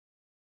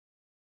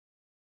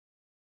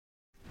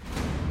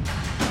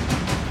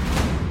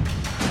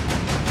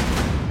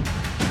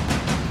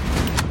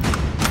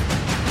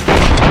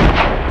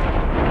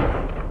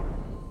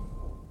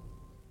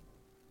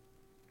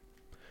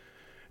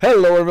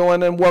Hello,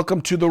 everyone, and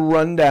welcome to The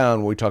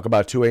Rundown, where we talk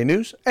about 2A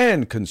news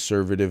and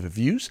conservative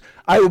views.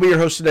 I will be your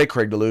host today,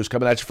 Craig DeLuz,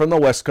 coming at you from the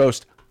West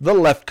Coast, the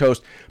left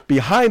coast,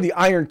 behind the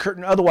Iron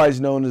Curtain,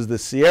 otherwise known as the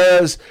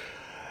Sierras.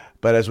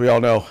 But as we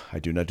all know, I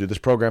do not do this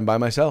program by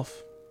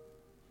myself.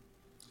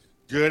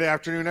 Good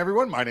afternoon,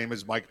 everyone. My name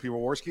is Mike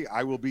Piwowarski.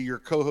 I will be your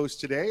co-host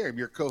today. I'm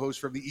your co-host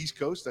from the East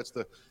Coast. That's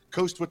the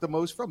coast with the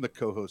most from the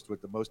co-host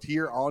with the most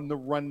here on The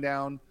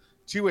Rundown,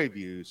 2A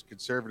views,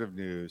 conservative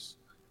news.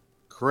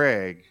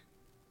 Craig,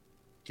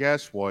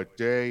 guess what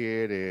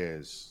day it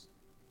is?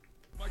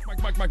 Mike.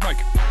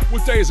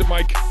 What day is it,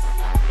 Mike?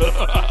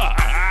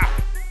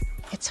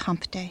 It's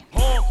hump day.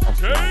 Hump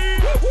day!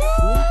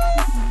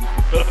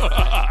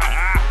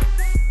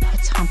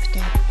 It's hump day.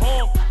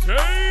 Hump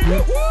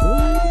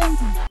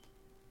day!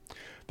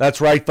 That's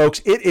right, folks.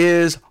 It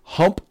is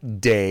Hump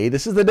Day.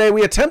 This is the day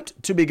we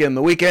attempt to begin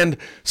the weekend,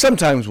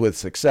 sometimes with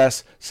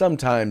success,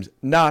 sometimes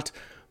not,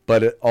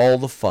 but all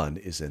the fun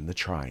is in the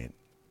trying.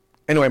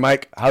 Anyway,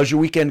 Mike, how's your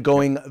weekend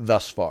going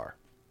thus far?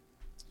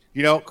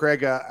 You know,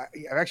 Craig, I've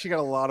actually got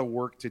a lot of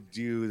work to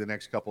do the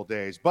next couple of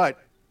days, but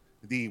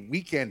the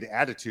weekend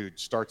attitude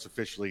starts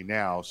officially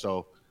now.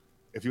 So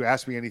if you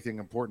ask me anything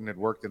important at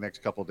work the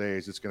next couple of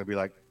days, it's going to be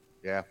like,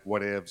 yeah,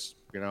 what ifs,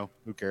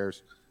 who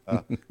cares?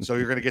 So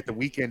you're going to get the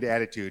weekend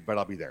attitude, but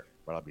I'll be there.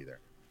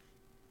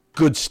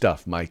 Good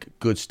stuff, Mike.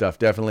 Good stuff,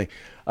 definitely.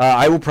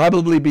 I will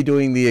probably be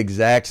doing the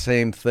exact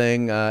same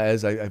thing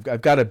as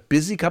I've got a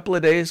busy couple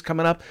of days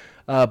coming up,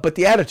 but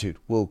the attitude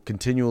will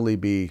continually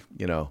be,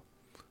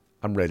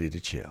 I'm ready to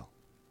chill.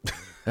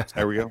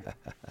 There we go.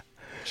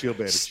 Chill,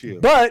 baby,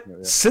 chill.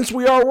 But since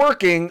we are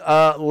working,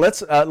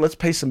 let's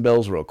pay some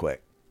bills real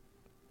quick.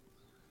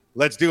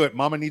 Let's do it.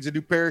 Mama needs a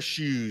new pair of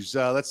shoes.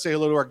 Let's say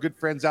hello to our good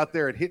friends out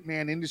there at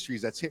Hitman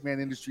Industries. That's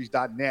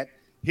hitmanindustries.net.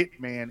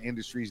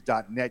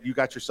 Hitmanindustries.net. You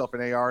got yourself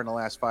an AR in the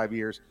last 5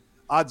 years.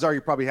 Odds are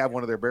you probably have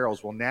one of their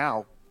barrels. Well,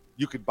 now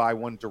you could buy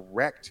one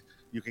direct.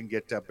 You can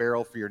get a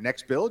barrel for your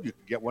next build. You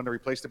can get one to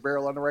replace the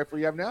barrel on the rifle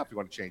you have now if you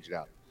want to change it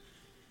out.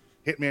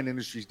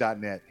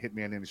 Hitmanindustries.net.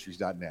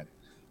 Hitmanindustries.net.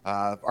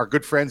 Our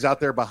good friends out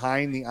there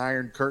behind the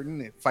Iron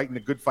Curtain, fighting a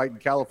good fight in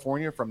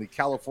California from the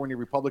California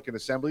Republican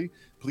Assembly.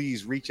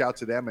 Please reach out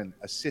to them and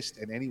assist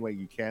in any way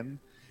you can.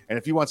 And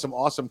if you want some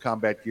awesome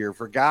combat gear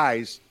for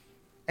guys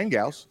and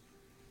gals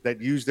that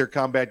use their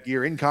combat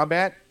gear in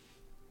combat,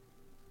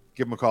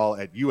 give them a call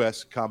at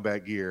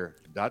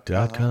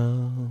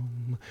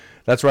uscombatgear.com.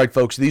 That's right,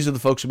 folks. These are the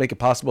folks who make it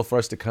possible for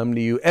us to come to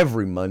you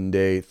every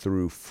Monday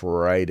through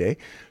Friday.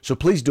 So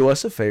please do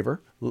us a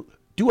favor.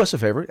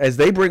 As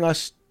they bring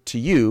us to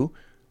you.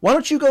 Why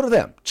don't you go to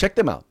them? Check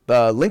them out.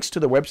 The links to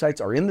their websites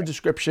are in the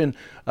description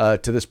to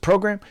this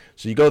program.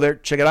 So you go there,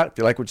 check it out. If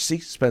you like what you see,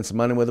 spend some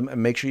money with them,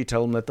 and make sure you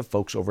tell them that the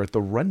folks over at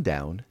The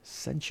Rundown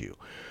sent you.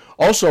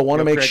 Also,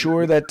 want to make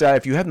sure that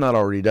if you have not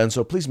already done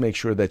so, please make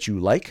sure that you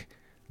like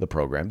the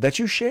program, that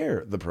you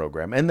share the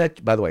program, and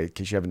that, by the way, in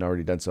case you haven't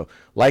already done so,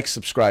 like,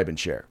 subscribe, and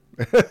share.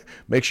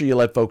 Make sure you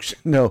let folks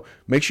know.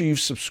 Make sure you've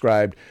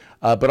subscribed,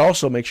 but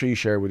also make sure you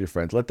share it with your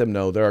friends. Let them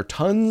know there are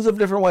tons of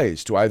different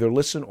ways to either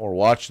listen or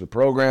watch the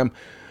program.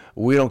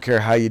 We don't care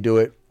how you do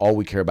it. All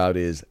we care about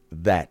is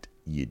that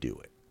you do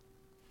it.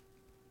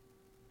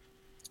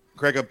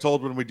 Craig, I'm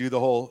told when we do the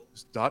whole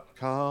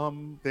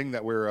 .com thing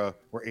that we're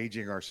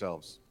aging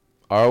ourselves.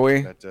 Are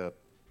we? That's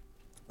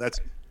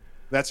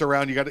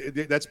around.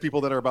 That's people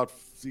that are about.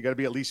 You got to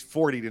be at least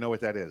 40 to know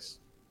what that is.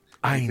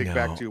 I think know,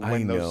 back to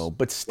when those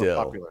but still,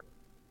 were popular.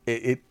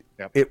 It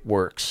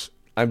works.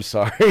 I'm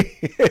sorry,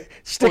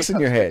 sticks in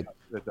your head.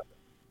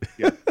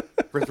 Yeah.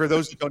 For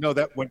those who don't know,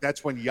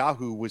 that's when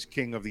Yahoo was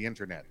king of the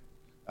internet.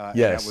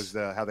 Yes, that was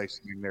how they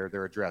sing their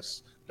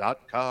address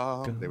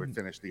 .com. They would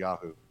finish the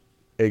Yahoo.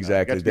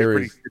 Exactly. There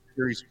is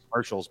series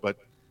commercials, but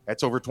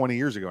that's over 20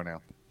 years ago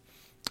now.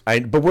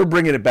 But we're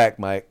bringing it back,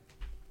 Mike.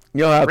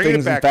 You know how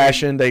things in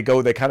fashion they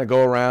kind of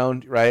go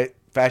around, right?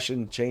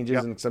 Fashion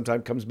changes and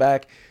sometimes comes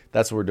back.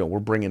 That's what we're doing. We're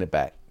bringing it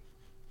back.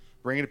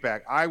 Bringing it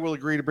back. I will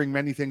agree to bring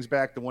many things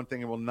back. The one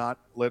thing I will not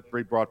let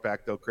be brought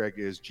back, though, Craig,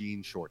 is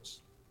jean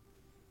shorts.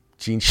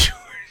 Jean shorts.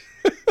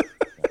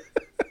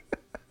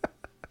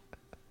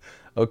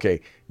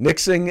 Okay.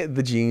 Nixing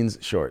the jeans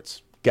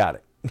shorts. Got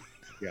it.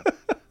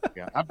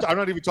 Yeah. I'm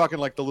not even talking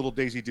like the little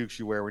Daisy Dukes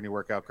you wear when you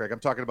work out, Craig. I'm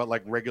talking about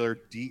like regular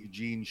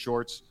jean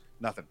shorts.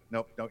 Nothing.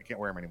 Nope. No, you can't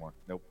wear them anymore.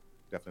 Nope.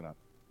 Definitely not.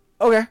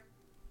 Okay.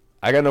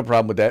 I got no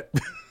problem with that.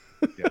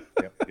 Yeah.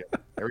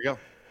 There we go.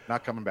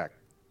 Not coming back.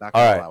 Not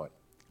going to allow it.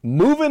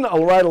 Moving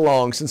right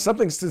along, since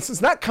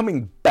it's not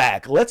coming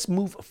back, let's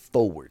move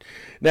forward.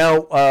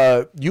 Now,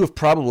 you have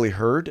probably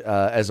heard,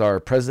 as our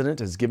president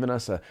has given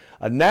us a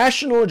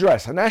national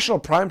address, a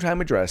national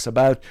primetime address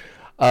about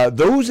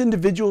those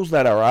individuals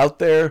that are out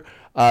there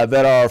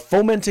that are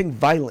fomenting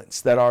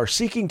violence, that are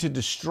seeking to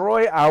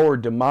destroy our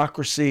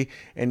democracy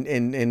and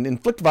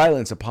inflict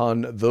violence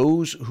upon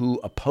those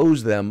who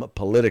oppose them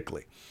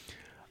politically.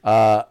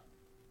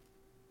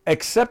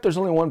 Except there's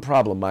only one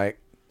problem, Mike.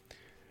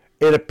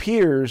 It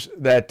appears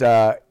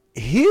that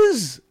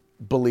his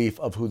belief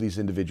of who these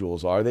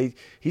individuals are.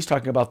 He's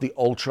talking about the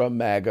ultra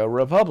MAGA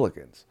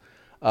Republicans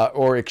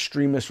or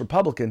extremist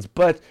Republicans.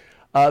 But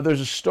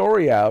there's a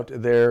story out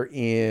there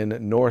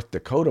in North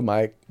Dakota,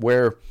 Mike,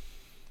 where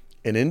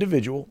an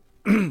individual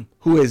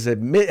who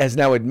has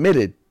now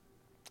admitted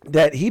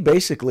that he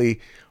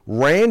basically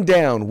ran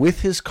down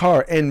with his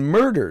car and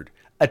murdered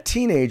a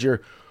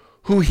teenager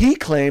who he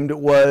claimed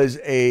was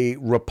a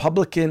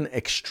Republican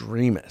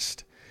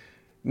extremist.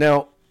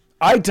 Now,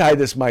 I tie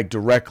this, Mike,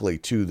 directly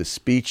to the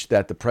speech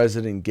that the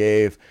president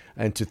gave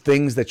and to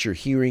things that you're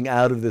hearing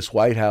out of this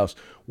White House,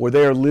 where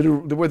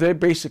they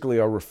basically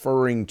are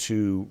referring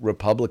to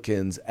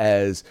Republicans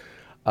as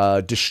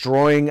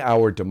destroying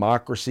our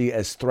democracy,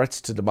 as threats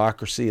to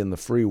democracy in the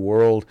free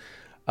world.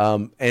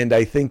 And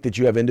I think that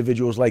you have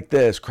individuals like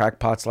this,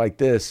 crackpots like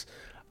this,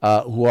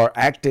 who are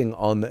acting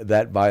on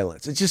that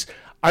violence. It's just,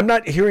 I'm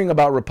not hearing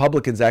about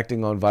Republicans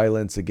acting on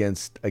violence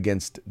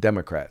against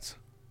Democrats.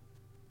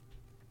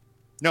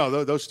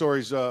 No, those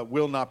stories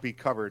will not be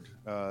covered.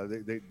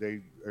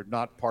 They are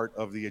not part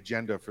of the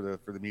agenda for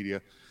the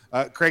media.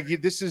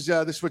 Craig, this is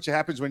what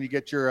happens when you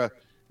get your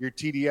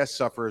TDS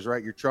sufferers,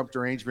 right? Your Trump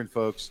derangement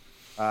folks.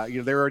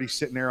 They're already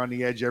sitting there on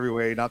the edge every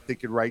way, not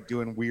thinking right,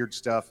 doing weird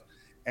stuff.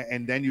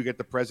 And then you get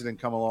the president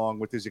come along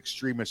with his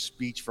extremist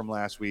speech from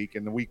last week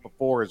and the week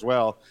before as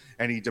well.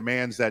 And he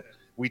demands that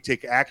we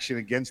take action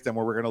against them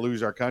or we're going to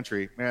lose our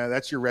country. Man,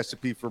 that's your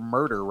recipe for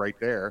murder right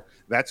there.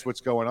 That's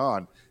what's going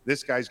on.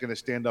 This guy's going to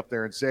stand up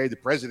there and say, the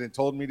president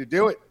told me to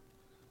do it.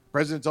 The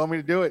president told me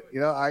to do it.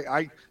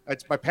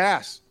 It's my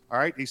pass. All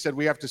right. He said,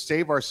 we have to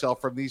save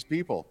ourselves from these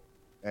people.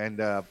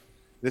 And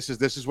this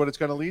is what it's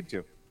going to lead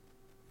to.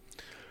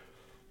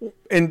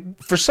 And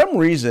for some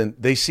reason,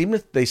 they seem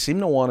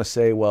to want to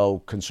say,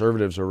 well,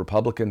 conservatives or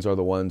Republicans are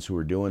the ones who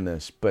are doing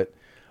this. But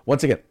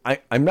once again,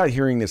 I'm not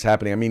hearing this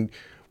happening. I mean,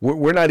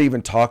 we're not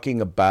even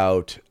talking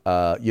about,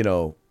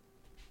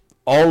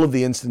 all of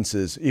the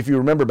instances. If you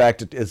remember back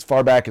to as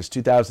far back as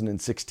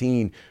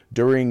 2016,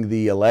 during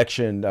the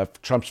election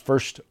of Trump's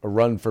first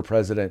run for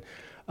president,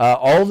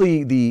 all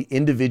the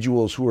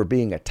individuals who were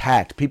being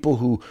attacked, people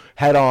who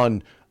had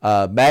on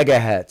MAGA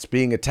hats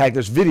being attacked.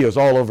 There's videos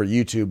all over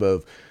YouTube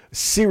of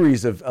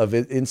series of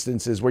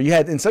instances where you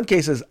had, in some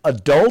cases,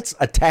 adults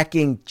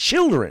attacking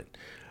children,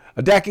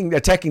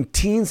 attacking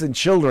teens and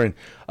children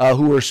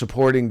who were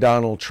supporting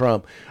Donald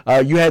Trump.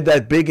 You had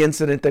that big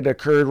incident that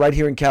occurred right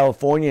here in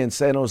California, in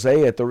San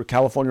Jose, at the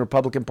California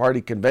Republican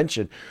Party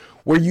convention,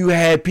 where you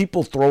had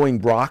people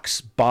throwing rocks,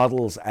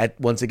 bottles at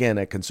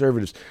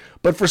conservatives.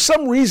 But for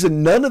some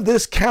reason, none of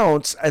this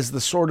counts as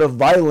the sort of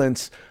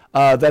violence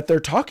that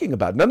they're talking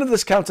about. None of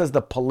this counts as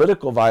the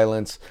political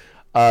violence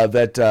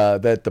that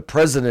the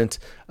president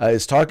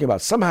is talking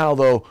about. Somehow,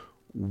 though,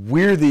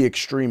 we're the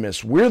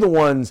extremists. We're the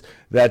ones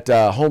that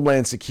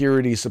Homeland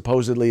Security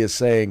supposedly is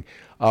saying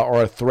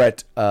are a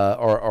threat,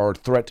 or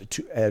threat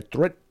to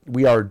threat.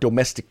 We are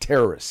domestic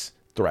terrorist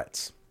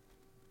threats.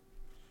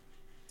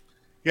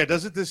 Yeah,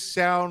 doesn't this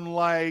sound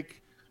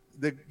like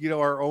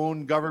our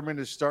own government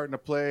is starting to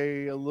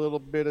play a little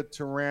bit of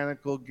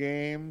tyrannical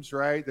games,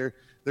 right?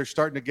 They're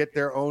starting to get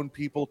their own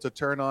people to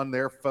turn on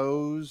their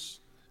foes.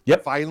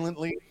 Yep.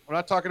 Violently. We're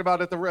not talking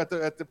about at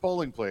the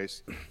polling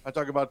place. I'm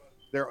talking about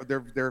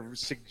they're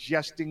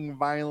suggesting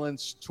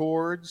violence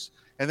towards.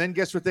 And then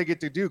guess what they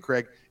get to do,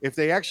 Craig? If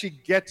they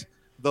actually get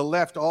the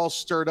left all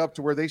stirred up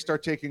to where they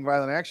start taking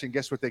violent action,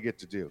 guess what they get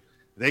to do?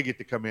 They get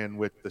to come in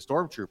with the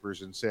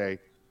stormtroopers and say,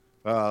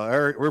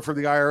 we're from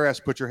the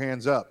IRS, put your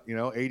hands up.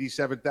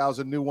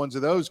 87,000 new ones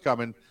of those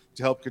coming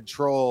to help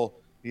control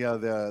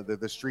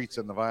the streets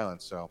and the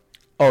violence. So,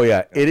 oh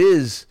yeah, it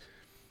is.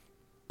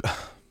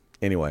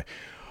 Anyway,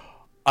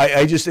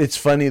 I just, it's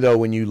funny though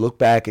when you look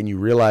back and you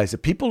realize that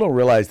people don't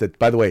realize that,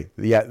 by the way,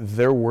 yeah,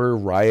 there were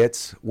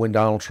riots when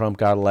Donald Trump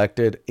got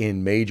elected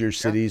in major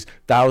cities. Yeah.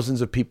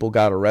 Thousands of people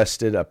got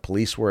arrested.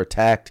 Police were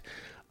attacked.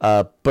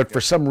 But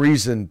for some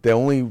reason, the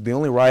only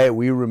riot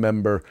we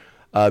remember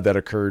that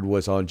occurred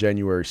was on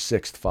January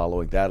 6th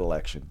following that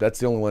election. That's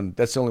the only one.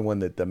 That's the only one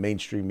that the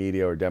mainstream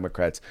media or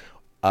Democrats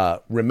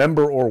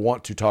remember or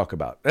want to talk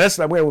about. And that's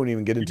not where we won't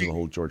even get into the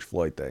whole George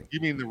Floyd thing.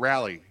 You mean the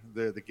rally,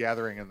 the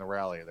gathering and the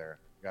rally there?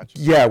 Gotcha.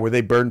 Yeah, where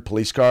they burned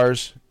police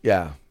cars.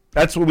 Yeah,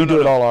 that's what we do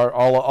at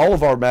all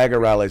of our MAGA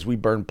rallies. We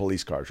burn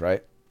police cars,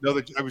 right?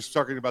 No, I was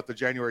talking about the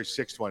January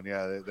 6th one.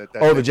 Yeah.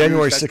 The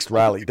January 6th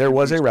rally. There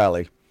was a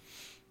rally.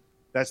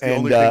 That's the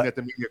only thing that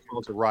the media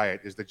calls a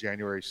riot is the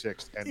January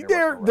 6th. And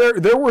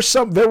there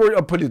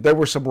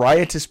were some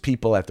riotous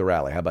people at the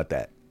rally. How about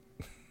that?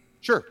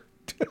 Sure.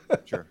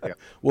 Yeah.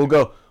 We'll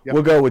go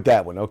with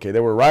that one. Okay,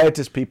 there were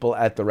riotous people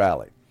at the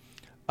rally.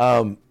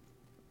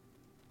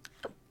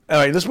 All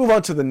right, let's move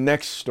on to the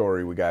next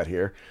story we got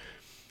here.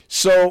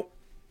 So,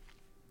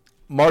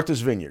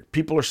 Martha's Vineyard.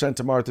 People are sent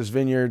to Martha's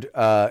Vineyard.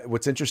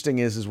 What's interesting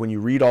is when you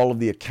read all of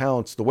the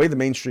accounts, the way the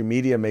mainstream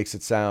media makes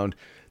it sound,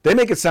 they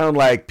make it sound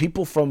like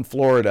people from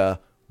Florida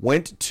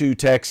went to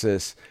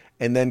Texas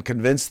and then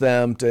convinced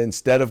them to,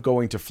 instead of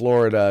going to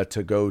Florida,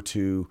 to go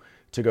to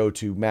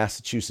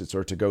Massachusetts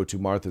or to go to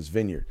Martha's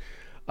Vineyard.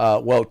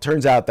 Well, it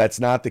turns out that's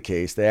not the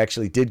case. They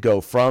actually did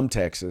go from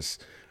Texas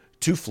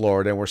to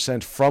Florida and were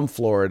sent from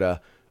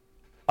Florida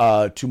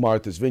to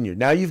Martha's Vineyard.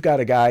 Now you've got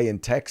a guy in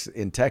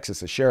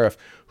Texas, a sheriff,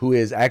 who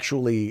is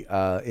actually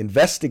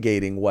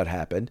investigating what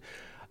happened,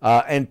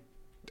 and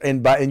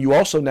you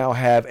also now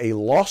have a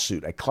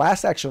lawsuit, a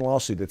class action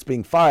lawsuit that's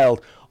being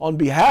filed on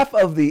behalf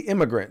of the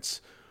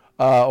immigrants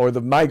or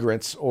the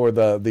migrants or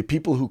the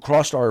people who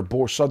crossed our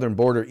southern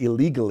border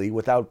illegally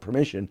without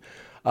permission.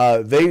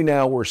 They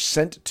now were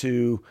sent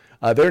to.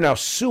 They're now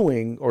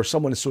suing, or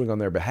someone is suing on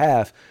their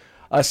behalf.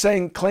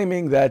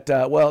 Claiming that,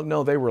 well,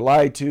 no, they were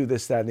lied to,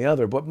 this, that, and the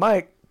other. But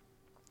Mike,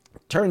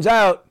 turns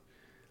out,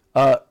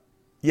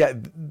 yeah,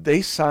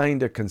 they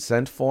signed a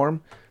consent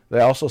form. They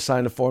also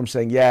signed a form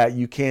saying, yeah,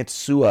 you can't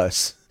sue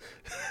us,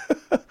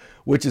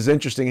 which is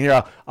interesting.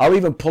 Here, I'll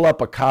even pull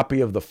up a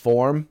copy of the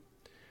form.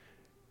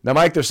 Now,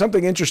 Mike, there's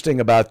something interesting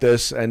about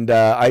this, and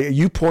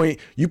you pointed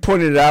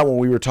it out when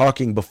we were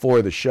talking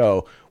before the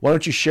show. Why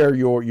don't you share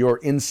your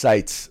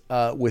insights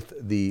with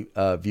the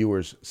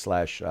viewers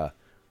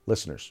 /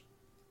 listeners?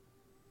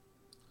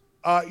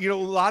 A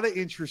lot of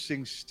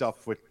interesting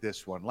stuff with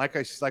this one. Like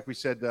we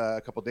said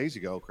a couple days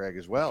ago, Craig,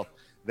 as well,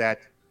 that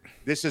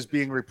this is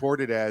being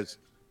reported as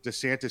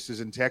DeSantis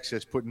is in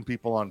Texas, putting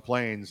people on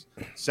planes,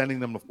 sending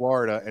them to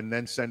Florida, and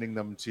then sending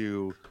them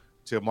to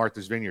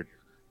Martha's Vineyard.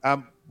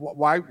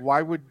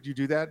 Why would you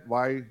do that?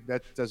 Why?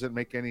 That doesn't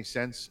make any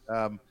sense.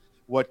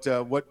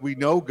 What we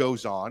know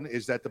goes on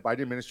is that the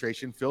Biden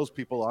administration fills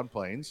people on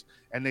planes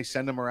and they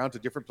send them around to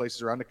different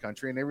places around the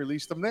country and they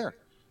release them there.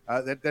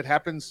 That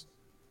happens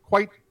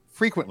quite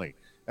frequently,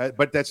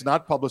 but that's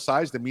not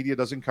publicized. The media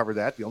doesn't cover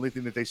that. The only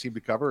thing that they seem to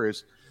cover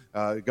is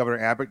Governor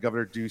Abbott,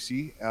 Governor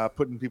Ducey,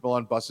 putting people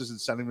on buses and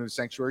sending them to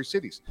sanctuary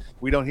cities.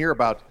 We don't hear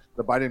about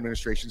the Biden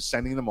administration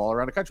sending them all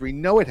around the country. We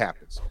know it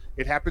happens.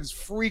 It happens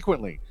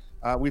frequently.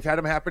 We've had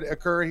them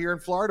occur here in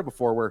Florida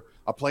before, where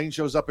a plane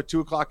shows up at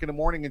 2:00 in the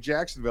morning in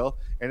Jacksonville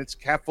and it's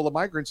half full of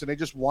migrants and they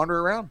just wander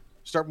around,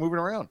 start moving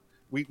around.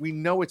 We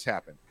know it's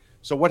happened.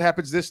 So what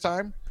happens this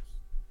time?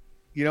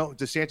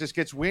 DeSantis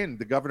gets wind.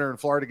 The governor in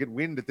Florida get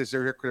wind that there's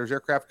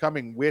aircraft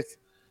coming with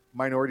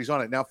minorities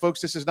on it. Now,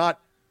 folks, this is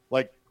not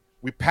like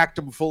we packed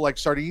them full like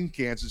sardine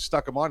cans and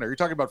stuck them on there. You're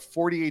talking about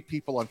 48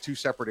 people on 2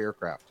 separate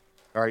aircraft.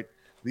 All right,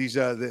 these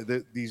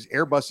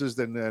Airbuses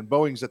and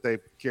Boeings that they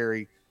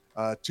carry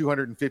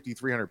 250,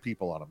 300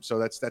 people on them. So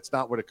that's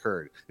not what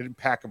occurred. They didn't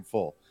pack them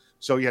full.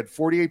 So you had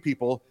 48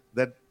 people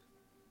that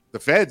the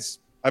feds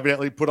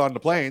evidently put on the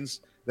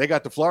planes. They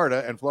got to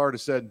Florida, and Florida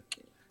said,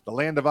 the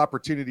land of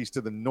opportunities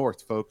to the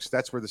north, folks.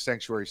 That's where the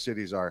sanctuary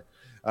cities are.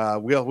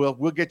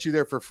 We'll get you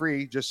there for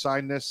free. Just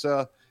sign this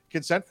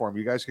consent form.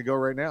 You guys can go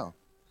right now.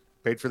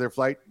 Paid for their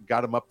flight,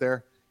 got them up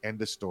there.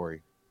 End of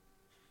story.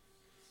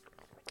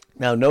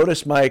 Now,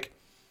 notice, Mike,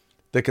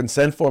 the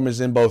consent form is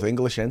in both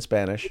English and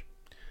Spanish.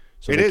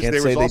 So it is.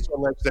 There was also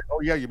alleged that, oh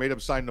yeah, you made them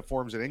sign the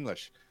forms in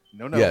English.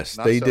 No. Yes,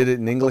 they did it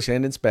in English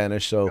and in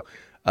Spanish. So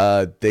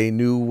they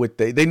knew what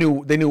they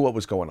knew what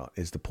was going on.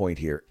 Is the point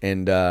here?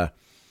 And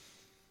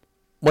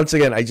once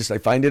again, I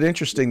find it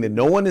interesting that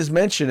no one is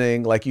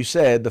mentioning, like you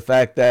said, the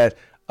fact that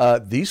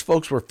these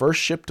folks were first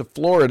shipped to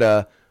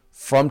Florida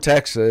from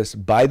Texas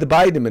by the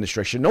Biden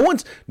administration. No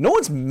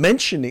one's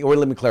mentioning, or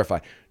let me clarify,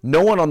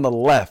 no one on the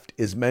left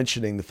is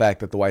mentioning the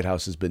fact that the White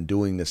House has been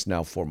doing this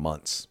now for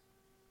months.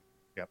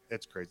 Yeah,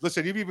 it's crazy.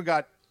 Listen, you've even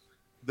got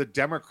the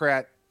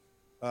Democrat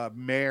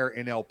mayor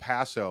in El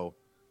Paso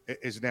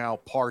is now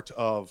part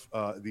of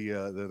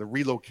the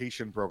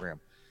relocation program.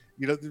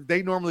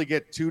 They normally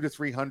get 200 to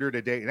 300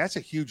 a day, and that's a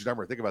huge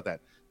number. Think about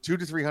that: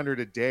 200 to 300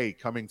 a day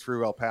coming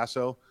through El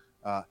Paso.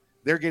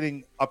 They're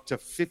getting up to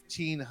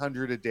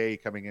 1,500 a day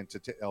coming into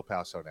El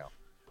Paso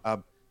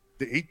now.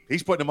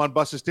 He's putting them on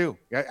buses too.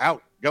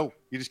 Out, go.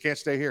 You just can't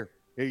stay here.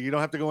 You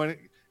don't have to go in.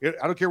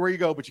 I don't care where you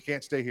go, but you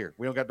can't stay here.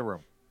 We don't got the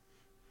room.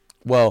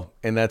 Well,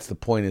 and that's the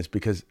point, is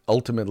because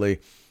ultimately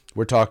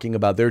we're talking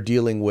about they're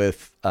dealing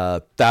with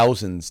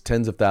thousands,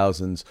 tens of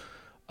thousands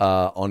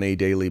on a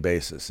daily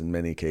basis in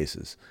many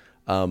cases.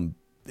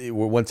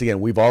 Once again,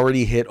 we've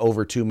already hit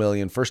over 2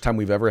 million. First time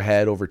we've ever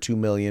had over 2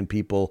 million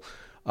people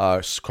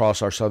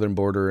cross our southern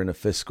border in a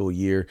fiscal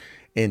year.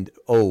 And,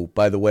 oh,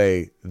 by the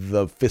way,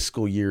 the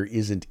fiscal year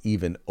isn't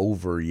even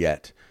over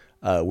yet.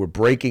 We're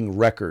breaking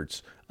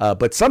records.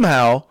 But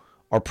somehow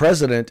our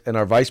president and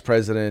our vice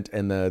president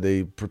and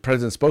the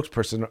president's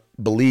spokesperson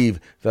believe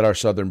that our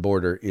southern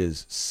border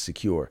is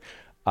secure.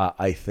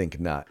 I think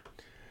not.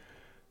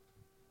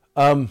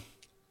 Yes,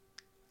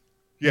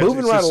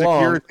 moving right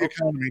along.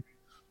 Economy.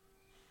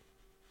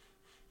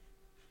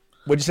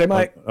 What'd you say,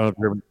 Mike?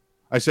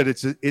 I said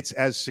it's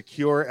as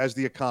secure as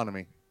the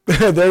economy.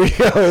 There you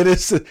go. It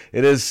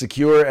is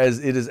secure as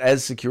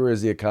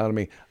the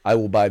economy. I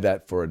will buy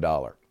that for $1.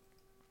 All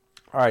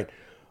right.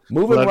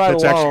 Moving right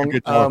along.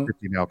 $1.50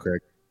 now,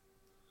 Craig.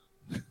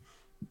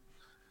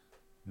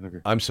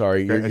 I'm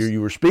sorry.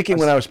 You were speaking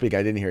when I was speaking.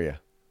 I didn't hear you.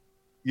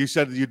 You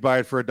said that you'd buy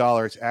it for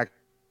 $1. It's actually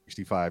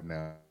 65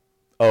 now.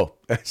 Oh,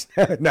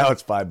 now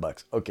it's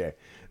 $5. Okay.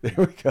 There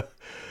we go.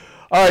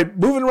 All right.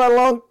 Moving right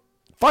along.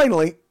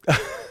 Finally,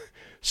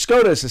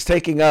 SCOTUS is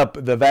taking up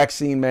the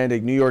vaccine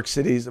mandate, New York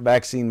City's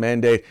vaccine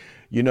mandate.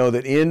 You know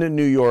that in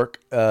New York,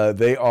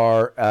 they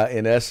are,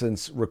 in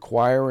essence,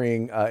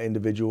 requiring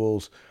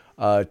individuals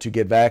to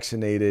get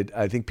vaccinated.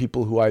 I think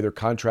people who either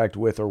contract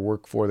with or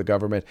work for the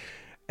government.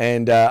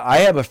 And I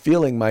have a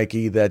feeling,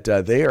 Mikey, that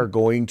they are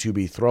going to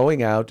be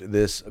throwing out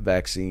this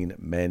vaccine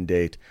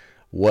mandate.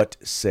 What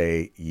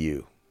say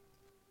you?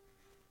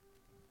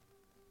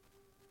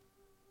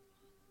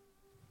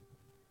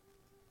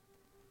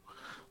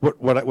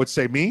 What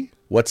say me?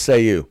 What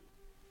say you?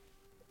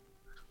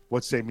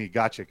 What say me?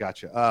 Gotcha.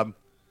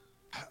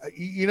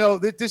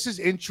 This is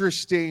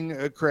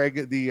interesting,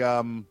 Craig.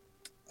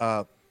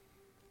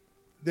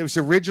 There was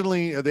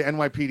originally the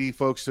NYPD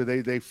folks, so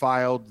they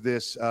filed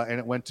this, and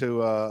it went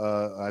to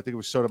I think it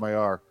was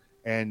Sotomayor,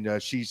 and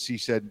she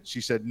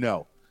said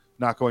no,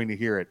 not going to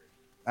hear it.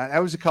 That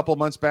was a couple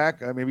months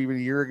back, maybe even a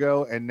year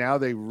ago, and now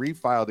they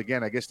refiled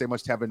again. I guess they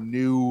must have a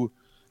new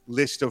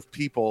list of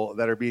people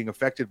that are being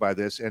affected by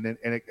this, and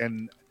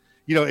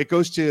it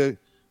goes to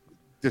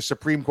the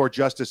Supreme Court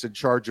justice in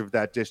charge of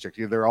that district.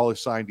 They're all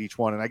assigned each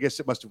one, and I guess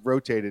it must have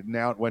rotated. And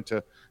now it went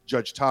to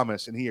Judge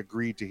Thomas, and he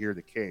agreed to hear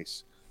the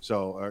case,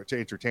 to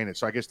entertain it.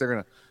 So I guess they're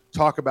going to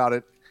talk about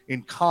it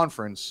in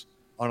conference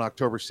on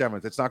October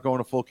 7th. It's not going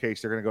to full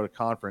case. They're going to go to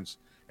conference,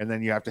 and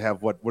then you have to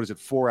have what is it,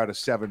 4 out of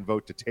 7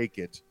 vote to take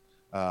it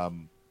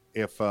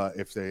if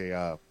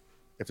they're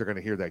going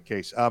to hear that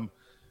case.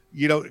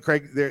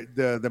 Craig,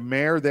 the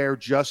mayor there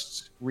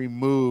just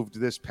removed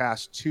this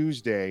past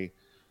Tuesday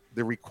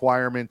the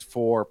requirement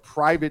for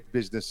private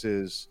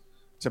businesses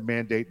to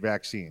mandate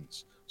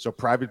vaccines. So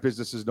private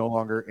businesses no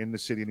longer in the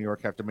city of New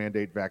York have to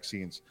mandate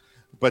vaccines,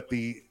 but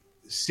the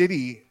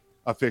city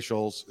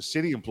officials,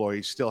 city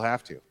employees still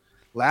have to.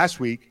 Last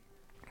week,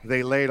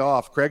 they laid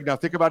off, Craig, now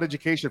think about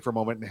education for a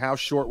moment and how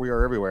short we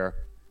are everywhere.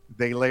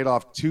 They laid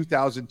off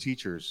 2,000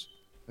 teachers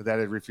that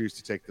had refused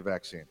to take the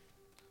vaccine.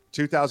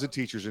 2,000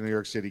 teachers in New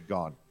York City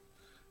gone.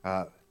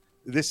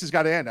 This has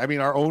got to end. I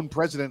mean, our own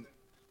president,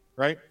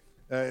 right?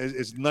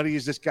 As nutty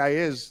as this guy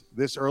is,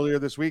 earlier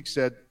this week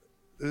said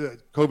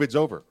COVID's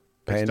over.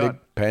 It's done.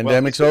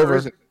 Pandemic's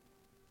over.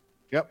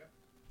 Yep.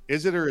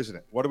 Is it or isn't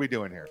it? What are we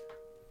doing here?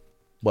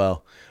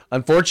 Well,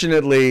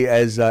 unfortunately,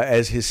 as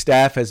his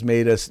staff has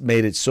made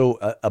it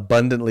so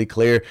abundantly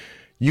clear,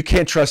 you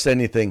can't trust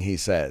anything he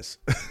says.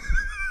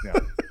 No.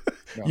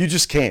 You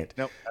just can't.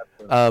 Nope.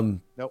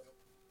 Nope.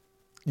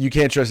 You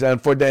can't trust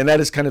that. And that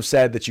is kind of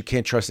sad that you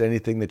can't trust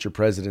anything that your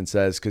president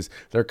says, because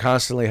they're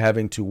constantly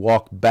having to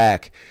walk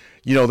back.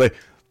 It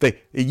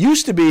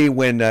used to be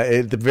when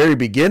at the very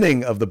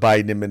beginning of the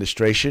Biden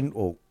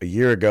administration, a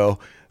year ago,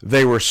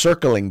 they were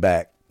circling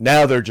back.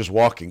 Now they're just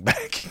walking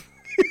back.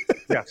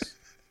 Yes.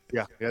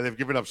 Yeah. They've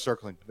given up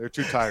circling. They're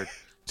too tired.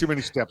 Too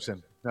many steps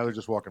in. Now they're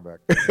just walking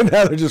back.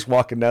 Now they're just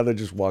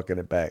walking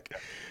it back.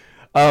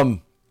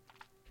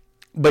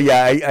 But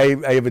yeah,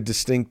 I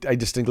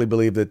distinctly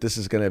believe that this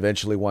is going to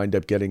eventually wind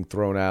up getting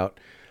thrown out.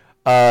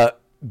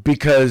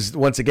 Because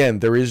once again,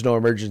 there is no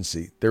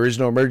emergency. There is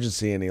no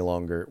emergency any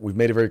longer. We've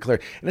made it very clear.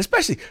 And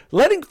especially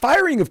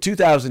firing of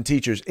 2,000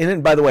 teachers.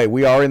 And by the way,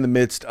 we are in the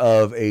midst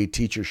of a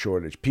teacher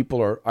shortage.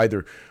 People are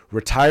either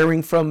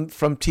retiring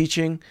from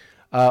teaching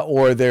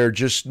or they're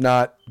just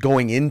not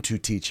going into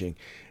teaching.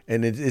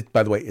 And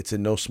by the way, it's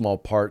in no small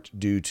part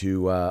due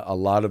to a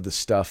lot of the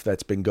stuff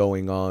that's been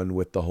going on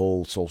with the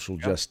whole social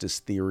justice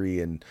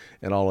theory and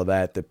all of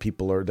that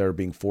they're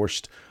being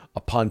forced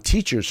upon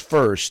teachers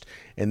first,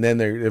 and then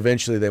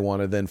they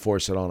want to then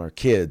force it on our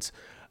kids.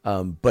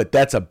 But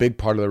that's a big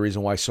part of the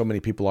reason why so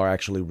many people are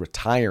actually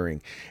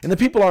retiring. And the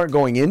people aren't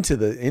going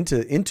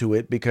into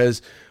it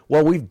because,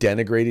 well, we've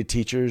denigrated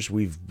teachers,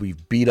 we've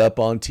beat up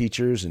on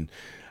teachers, and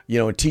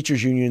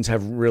teachers unions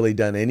haven't really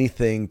done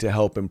anything to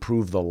help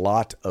improve the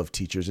lot of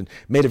teachers and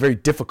made it very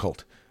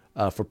difficult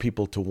for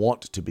people to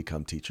want to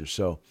become teachers.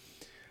 So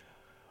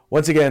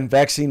once again,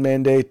 vaccine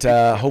mandate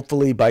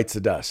hopefully bites the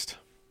dust.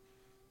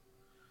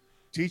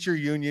 Teacher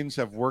unions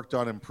have worked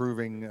on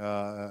improving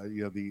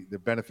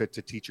the benefit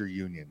to teacher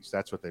unions.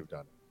 That's what they've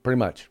done. Pretty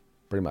much.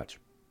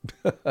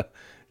 That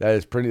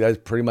has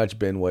pretty much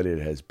been what it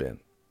has been.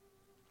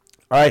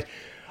 All right.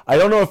 I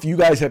don't know if you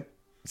guys have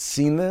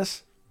seen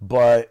this,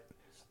 but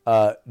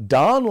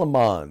Don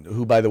Lemon,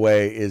 who, by the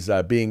way, is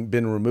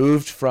been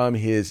removed from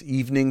his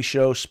evening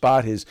show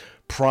spot, his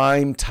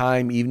prime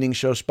time evening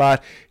show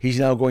spot. He's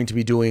now going to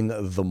be doing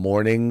the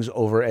mornings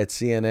over at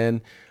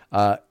CNN.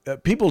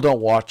 People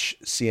don't watch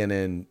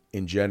CNN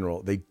in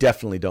general. They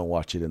definitely don't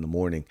watch it in the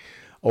morning,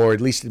 or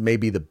at least it may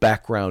be the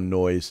background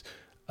noise.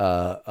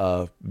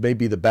 For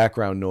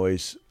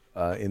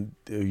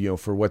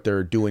what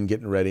they're doing,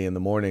 getting ready in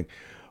the morning.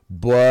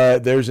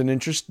 But there was an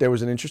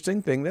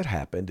interesting thing that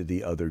happened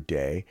the other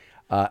day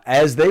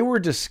as they were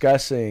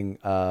discussing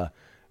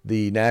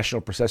the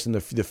national procession, the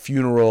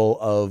funeral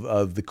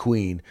of the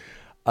Queen.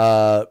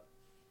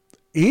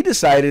 He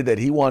decided that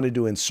he wanted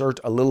to insert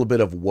a little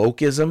bit of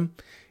wokeism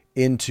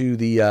into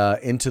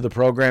the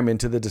program,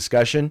 into the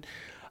discussion,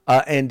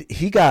 and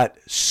he got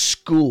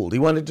schooled. He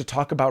wanted to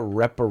talk about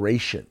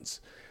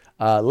reparations.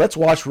 Let's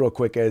watch real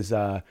quick as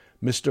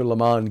Mr.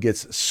 Lamont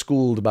gets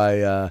schooled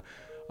by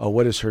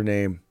what is her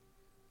name?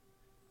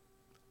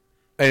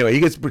 Anyway, he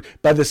gets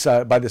by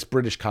this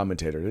British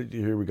commentator.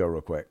 Here we go,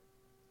 real quick.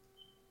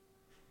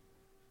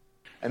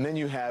 And then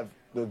you have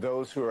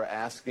those who are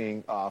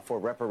asking for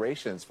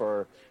reparations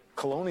for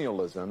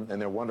colonialism,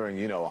 and they're wondering,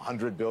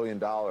 $100 billion,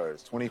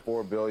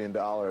 $24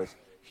 billion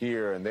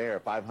here and there,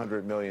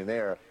 $500 million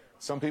there.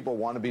 Some people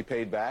want to be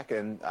paid back,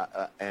 and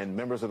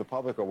members of the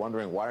public are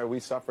wondering, why are we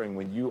suffering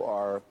when you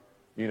are,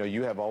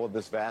 you have all of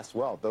this vast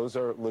wealth? Those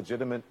are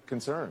legitimate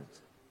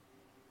concerns.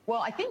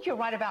 Well, I think you're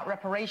right about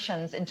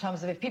reparations in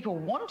terms of if people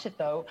want it,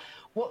 though,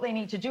 what they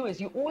need to do is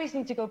you always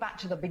need to go back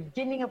to the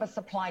beginning of a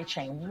supply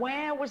chain.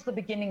 Where was the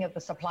beginning of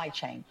the supply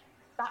chain?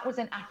 That was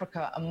in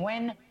Africa. And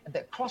when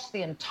across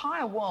the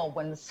entire world,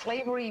 when the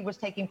slavery was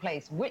taking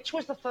place, which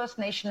was the first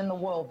nation in the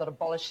world that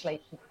abolished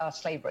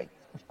slavery?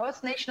 The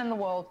first nation in the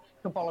world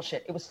to abolish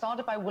it. It was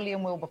started by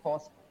William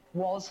Wilberforce,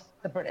 was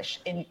the British.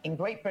 In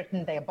Great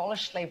Britain, they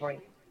abolished slavery.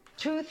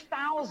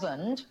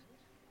 2,000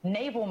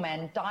 naval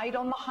men died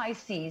on the high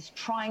seas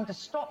trying to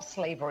stop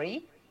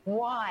slavery.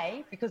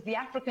 Why? Because the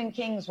African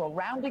kings were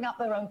rounding up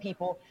their own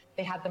people.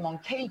 They had them on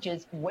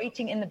cages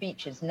waiting in the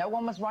beaches. No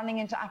one was running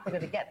into Africa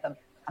to get them.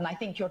 And I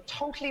think you're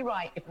totally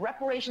right. If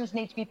reparations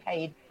need to be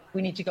paid,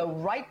 we need to go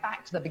right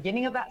back to the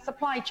beginning of that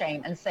supply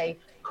chain and say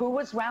who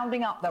was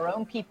rounding up their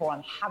own people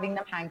and having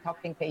them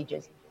handcuffed in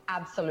cages.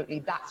 Absolutely.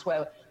 That's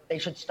where they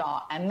should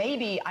start. And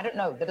maybe, I don't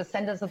know, the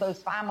descendants of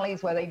those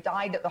families where they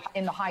died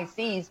in the high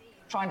seas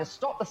trying to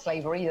stop the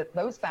slavery, that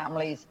those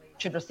families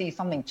should receive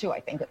something too, I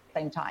think, at the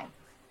same time.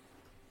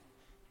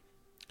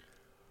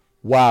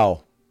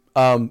 Wow.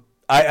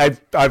 I've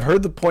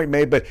heard the point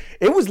made, but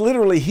it was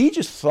literally, he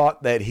just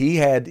thought that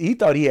he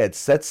thought he had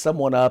set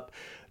someone up.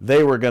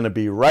 They were going to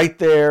be right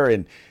there.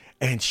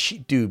 And she,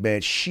 dude,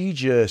 man, she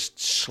just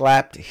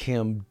slapped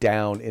him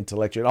down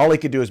intellectually. And all he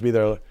could do is be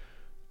there.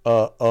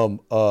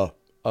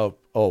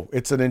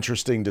 It's an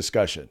interesting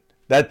discussion.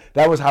 That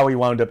was how he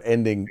wound up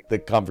ending the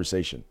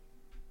conversation.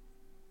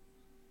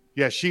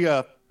 Yeah,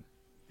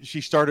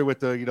 she started with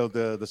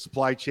the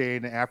supply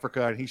chain in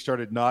Africa, and he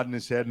started nodding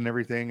his head and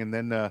everything, and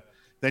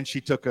then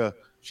she took a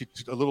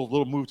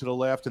little move to the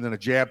left and then a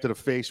jab to the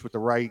face with the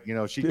right.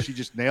 She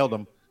just nailed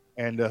him,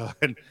 and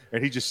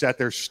he just sat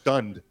there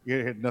stunned. He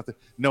had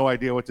no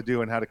idea what to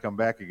do and how to come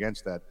back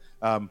against that.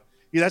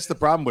 That's the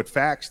problem with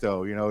facts,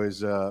 though.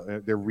 Is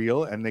they're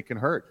real and they can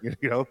hurt.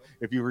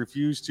 If you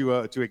refuse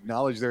to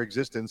acknowledge their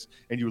existence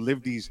and you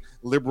live these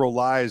liberal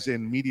lies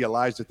and media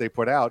lies that they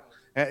put out,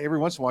 every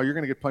once in a while you're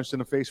going to get punched in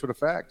the face with a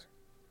fact.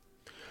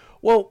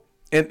 Well,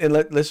 and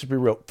let's just be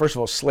real. First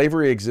of all,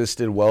 slavery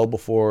existed well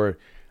before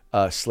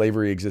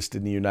slavery existed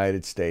in the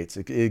United States.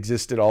 It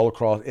existed all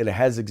across. It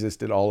has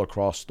existed all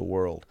across the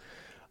world.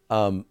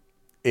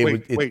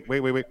 Wait,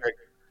 Greg.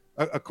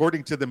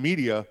 According to the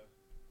media,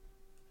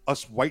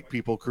 us white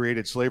people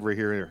created slavery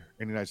here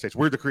in the United States.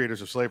 We're the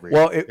creators of slavery.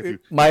 Well,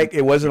 Mike,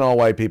 it wasn't all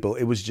white people.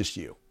 It was just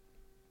you.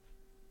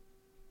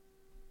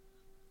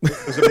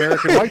 It was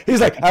American white people.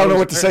 He's like, I don't know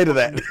what to say to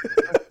that.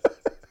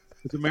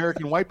 It's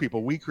American white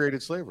people. We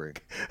created slavery.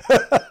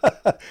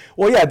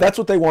 Well, yeah, that's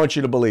what they want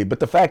you to believe. But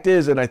the fact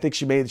is, and I think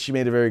she made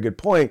a very good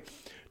point,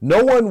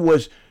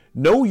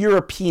 no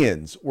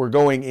Europeans were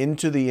going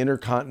into the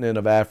intercontinent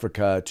of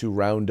Africa to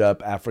round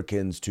up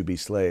Africans to be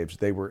slaves.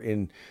 They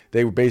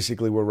were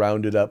basically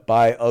rounded up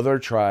by other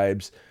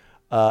tribes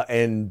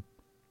and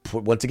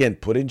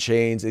put in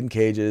chains, in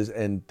cages,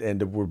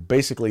 and were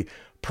basically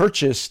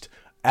purchased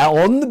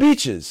on the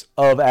beaches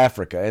of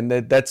Africa. And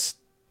that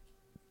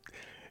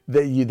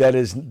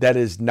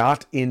is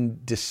not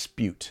in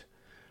dispute.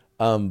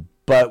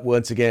 But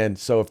once again,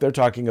 so if they're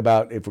talking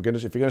about if you're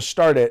gonna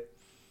start it,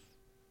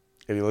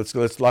 let's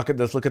look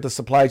at the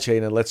supply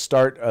chain, and let's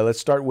start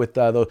with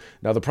now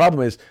the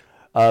problem is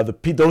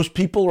those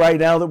people right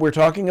now that we're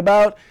talking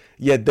about,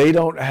 yet they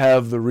don't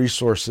have the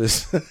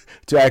resources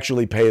to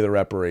actually pay the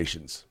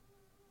reparations.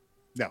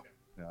 No,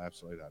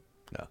 absolutely not.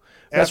 No,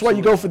 that's why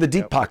you go for the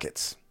deep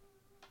pockets.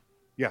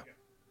 Yeah,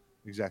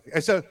 exactly.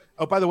 And so,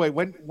 by the way,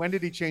 when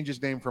did he change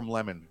his name from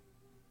Lemon?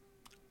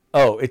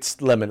 Oh, it's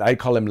Lemon. I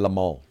call him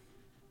Lemon.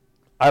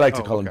 I like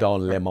to call him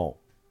Don Lemon.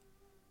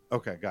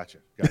 Okay, gotcha.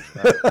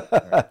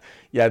 All right.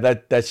 Yeah,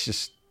 that's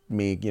just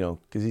me,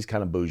 because he's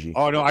kind of bougie.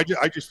 Oh no, I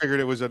just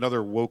figured it was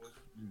another woke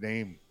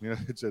name.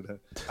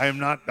 I am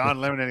not Don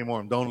Lemon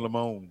anymore. I'm Don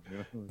Lemon.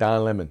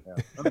 Don Lemon.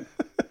 Yeah.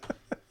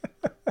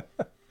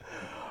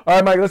 All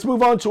right, Mike. Let's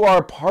move on to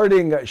our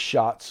parting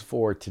shots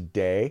for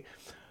today.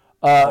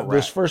 Right.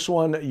 This first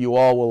one you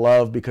all will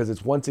love because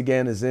it's once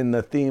again is in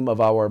the theme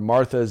of our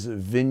Martha's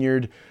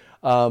Vineyard.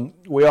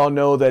 We all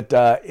know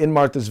that in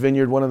Martha's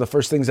Vineyard, one of the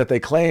first things that they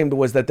claimed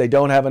was that they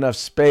don't have enough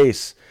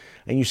space.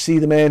 And you see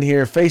the man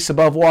here, face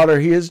above water.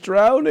 He is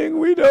drowning.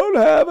 We don't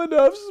have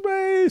enough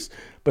space.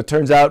 But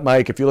turns out,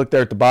 Mike, if you look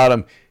there at the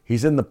bottom,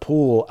 he's in the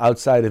pool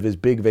outside of his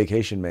big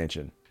vacation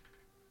mansion.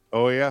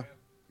 Oh, yeah.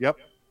 Yep.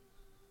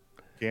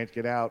 Can't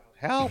get out.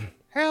 Help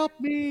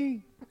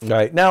me. All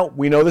right. Now,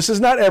 we know this is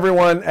not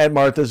everyone at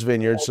Martha's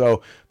Vineyard.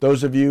 So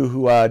those of you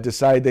who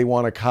decide they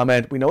want to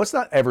comment, we know it's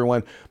not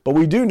everyone, but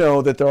we do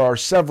know that there are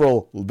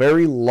several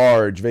very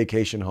large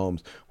vacation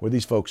homes where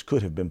these folks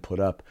could have been put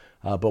up.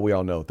 But we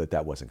all know that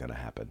that wasn't going to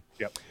happen.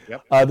 Yep.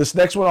 This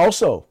next one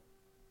also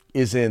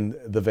is in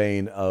the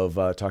vein of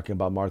talking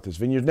about Martha's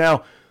Vineyard.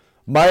 Now,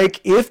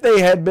 Mike, if they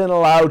had been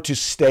allowed to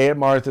stay at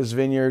Martha's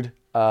Vineyard,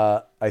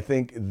 I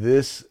think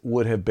this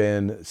would have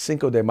been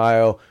Cinco de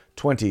Mayo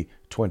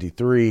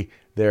 2023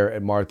 there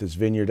at Martha's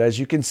Vineyard. As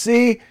you can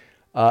see,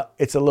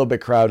 it's a little bit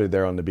crowded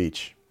there on the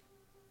beach.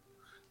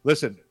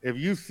 Listen, if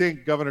you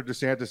think Governor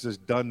DeSantis is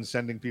done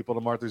sending people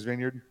to Martha's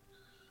Vineyard,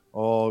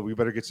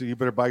 you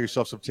better buy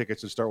yourself some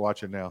tickets and start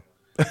watching now.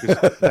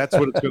 That's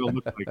what it's going to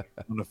look like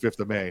on the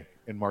 5th of May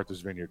in Martha's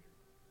Vineyard.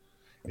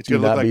 It's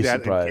going to look like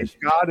that in Cape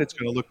Cod. It's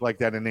going to look like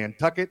that in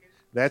Nantucket.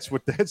 That's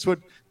what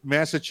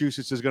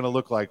Massachusetts is going to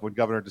look like when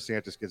Governor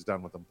DeSantis gets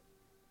done with them.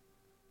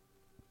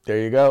 There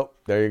you go.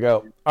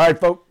 All right,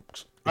 folks.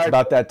 It's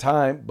about that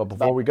time. But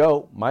before we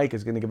go, Mike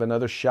is going to give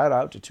another shout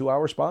out to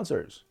our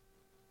sponsors.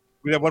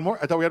 We have one more?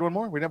 I thought we had one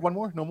more. We have one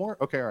more? No more?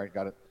 Okay, all right,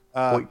 got it.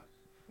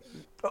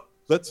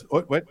 Let's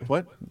what?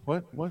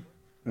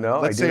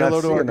 No, let's I do say not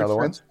hello see to our another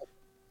one. friends.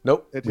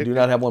 Nope, we do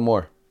not have one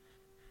more.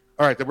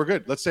 All right, then we're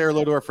good. Let's say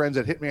hello to our friends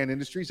at Hitman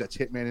Industries. That's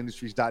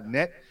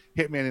hitmanindustries.net.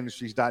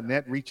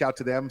 Hitmanindustries.net. Reach out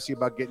to them. See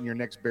about getting your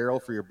next barrel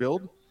for your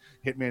build.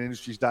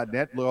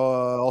 Hitmanindustries.net.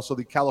 Also,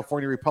 the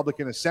California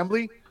Republican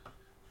Assembly.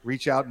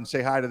 Reach out and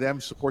say hi to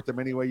them. Support them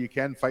any way you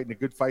can. Fighting a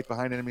good fight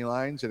behind enemy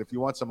lines. And if you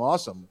want some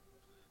awesome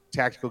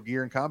tactical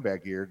gear and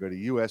combat gear, go to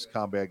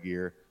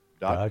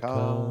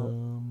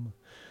uscombatgear.com.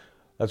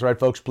 That's right,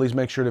 folks. Please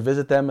make sure to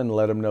visit them and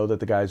let them know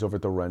that the guys over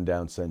at The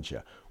Rundown sent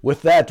you.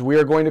 With that, we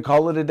are going to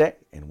call it a day,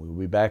 and we will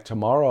be back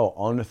tomorrow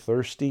on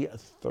Thirsty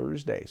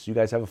Thursday. So you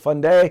guys have a fun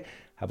day,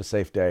 have a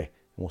safe day, and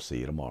we'll see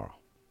you tomorrow.